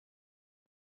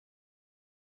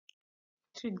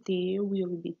Today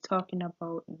we'll be talking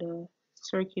about the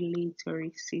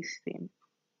circulatory system.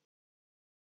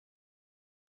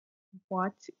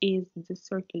 What is the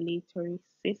circulatory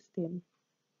system?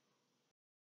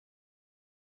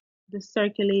 The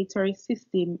circulatory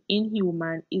system in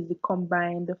human is the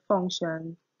combined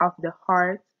function of the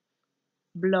heart,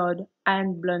 blood,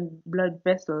 and blood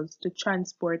vessels to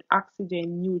transport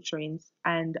oxygen, nutrients,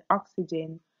 and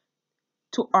oxygen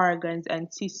to organs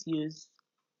and tissues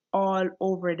all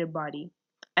over the body,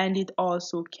 and it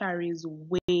also carries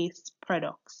waste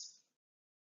products.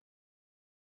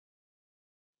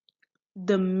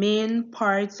 The main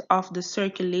parts of the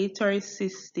circulatory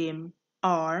system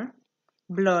are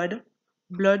blood,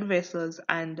 blood vessels,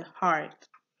 and heart.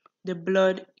 The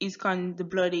blood is like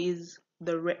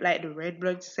the red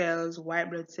blood cells,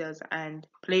 white blood cells, and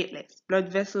platelets. Blood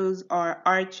vessels are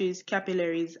arteries,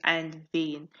 capillaries, and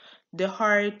veins. The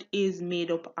heart is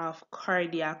made up of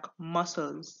cardiac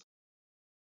muscles.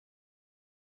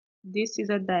 This is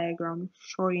a diagram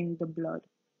showing the blood.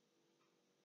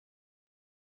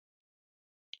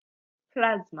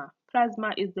 Plasma.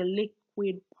 Plasma is the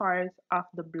liquid part of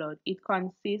the blood. It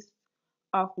consists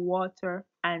of water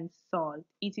and salt.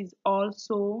 It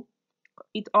also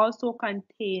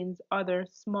contains other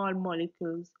small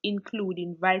molecules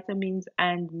including vitamins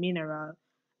and minerals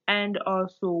and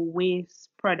also waste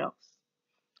products.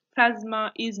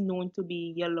 Plasma is known to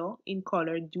be yellow in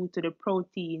color due to the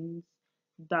proteins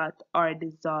that are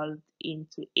dissolved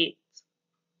into it.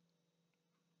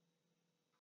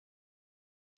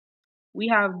 We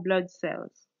have blood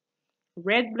cells.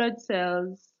 Red blood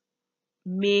cells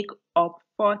make up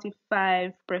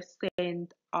 45%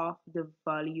 of the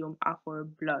volume of our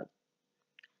blood.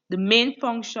 The main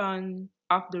function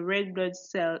of the red blood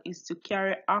cell is to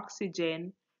carry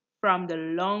oxygen from the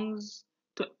lungs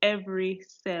to every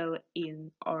cell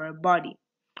in our body.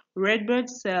 Red blood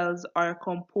cells are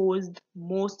composed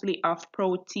mostly of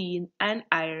protein and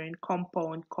iron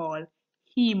compound called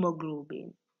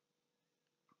hemoglobin.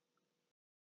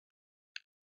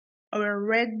 Our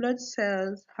red blood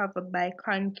cells have a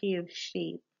biconcave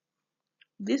shape.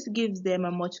 This gives them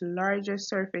a much larger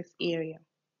surface area.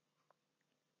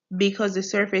 Because the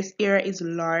surface area is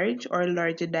large or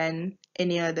larger than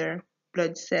any other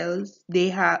blood cells,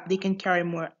 they can carry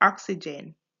more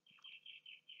oxygen.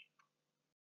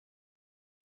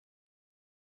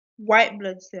 White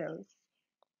blood cells.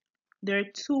 There are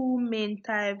two main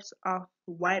types of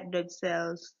white blood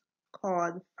cells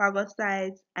called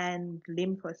phagocytes and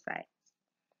lymphocytes.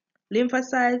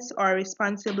 Lymphocytes are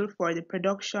responsible for the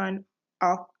production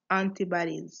of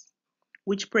antibodies,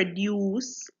 which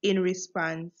produce in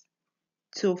response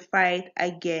to fight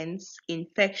against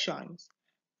infections.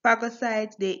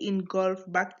 Phagocytes they engulf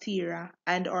bacteria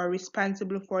and are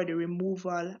responsible for the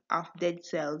removal of dead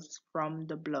cells from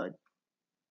the blood.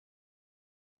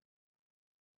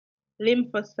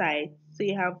 Lymphocytes. So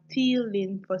you have T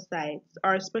lymphocytes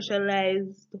are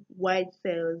specialized white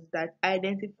cells that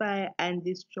identify and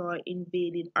destroy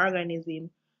invading organisms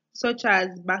such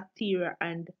as bacteria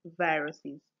and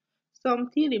viruses. Some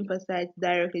T lymphocytes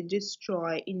directly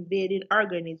destroy invading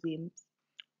organisms,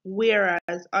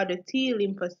 whereas other T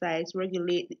lymphocytes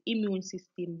regulate the immune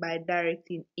system by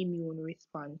directing immune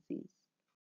responses.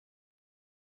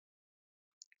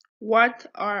 What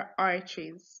are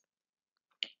arteries?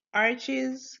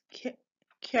 Arteries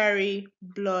carry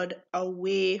blood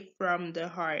away from the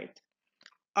heart.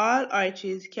 All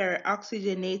arteries carry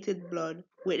oxygenated blood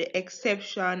with the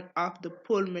exception of the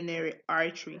pulmonary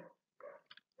artery.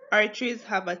 Arteries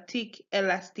have a thick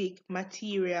elastic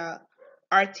material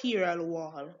arterial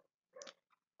wall.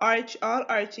 All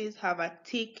arteries have a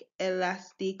thick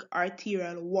elastic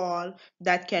arterial wall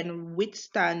that can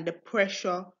withstand the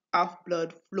pressure of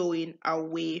blood flowing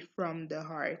away from the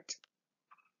heart.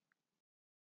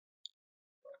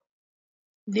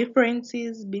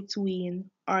 Differences between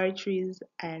arteries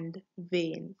and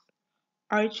veins.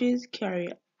 Arteries carry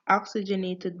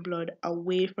oxygenated blood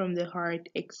away from the heart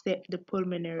except the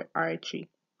pulmonary artery.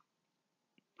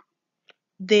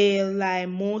 They lie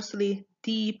mostly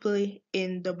deeply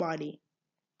in the body.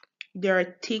 They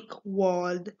are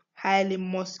thick-walled, highly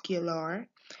muscular,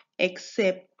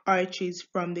 except arteries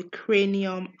from the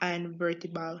cranium and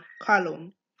vertebral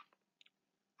column.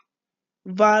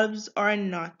 Valves are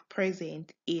not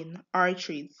present in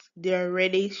arteries. They are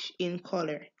reddish in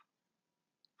color.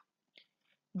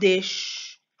 The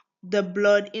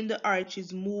blood in the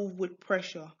arteries move with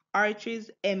pressure. Arteries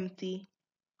empty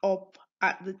up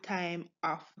at the time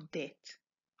of death.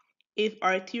 If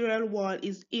arterial wall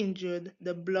is injured,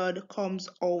 the blood comes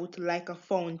out like a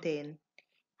fountain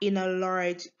in a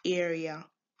large area.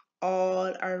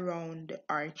 all around the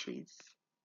arteries.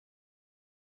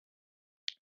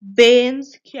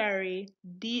 Veins carry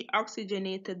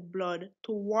deoxygenated blood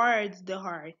towards the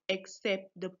heart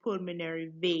except the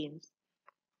pulmonary veins.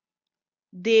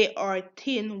 They are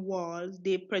thin walls,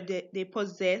 they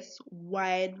possess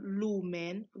wide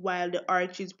lumen, while the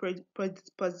arteries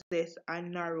possess a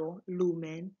narrow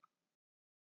lumen.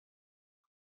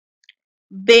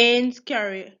 Veins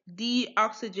carry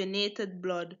deoxygenated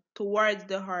blood towards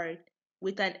the heart,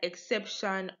 with an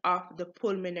exception of the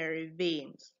pulmonary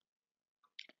veins.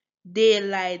 They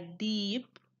lie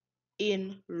deep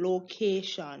in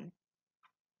location.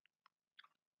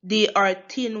 They are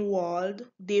thin-walled,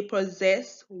 they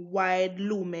possess wide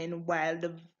lumen while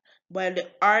the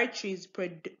arteries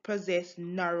possess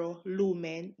narrow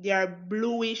lumen. They are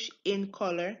bluish in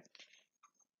color.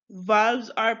 Valves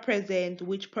are present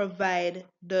which provide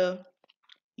the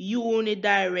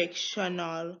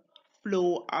unidirectional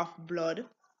flow of blood.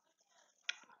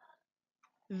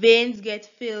 Veins get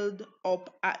filled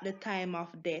up at the time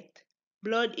of death.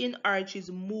 Blood in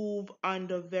arteries move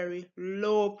under very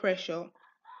low pressure.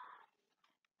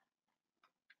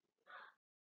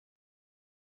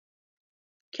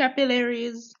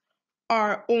 Capillaries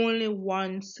are only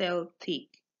one cell thick.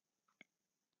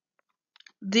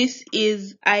 This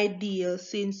is ideal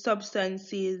since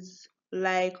substances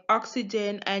like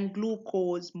oxygen and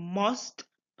glucose must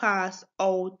pass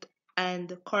out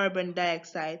and carbon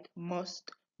dioxide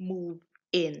must move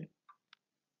in.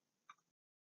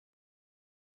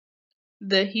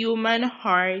 The human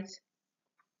heart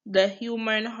The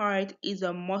human heart is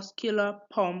a muscular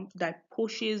pump that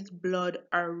pushes blood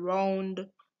around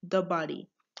the body.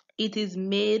 It is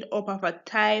made up of a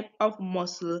type of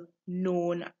muscle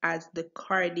known as the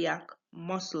cardiac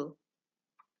muscle.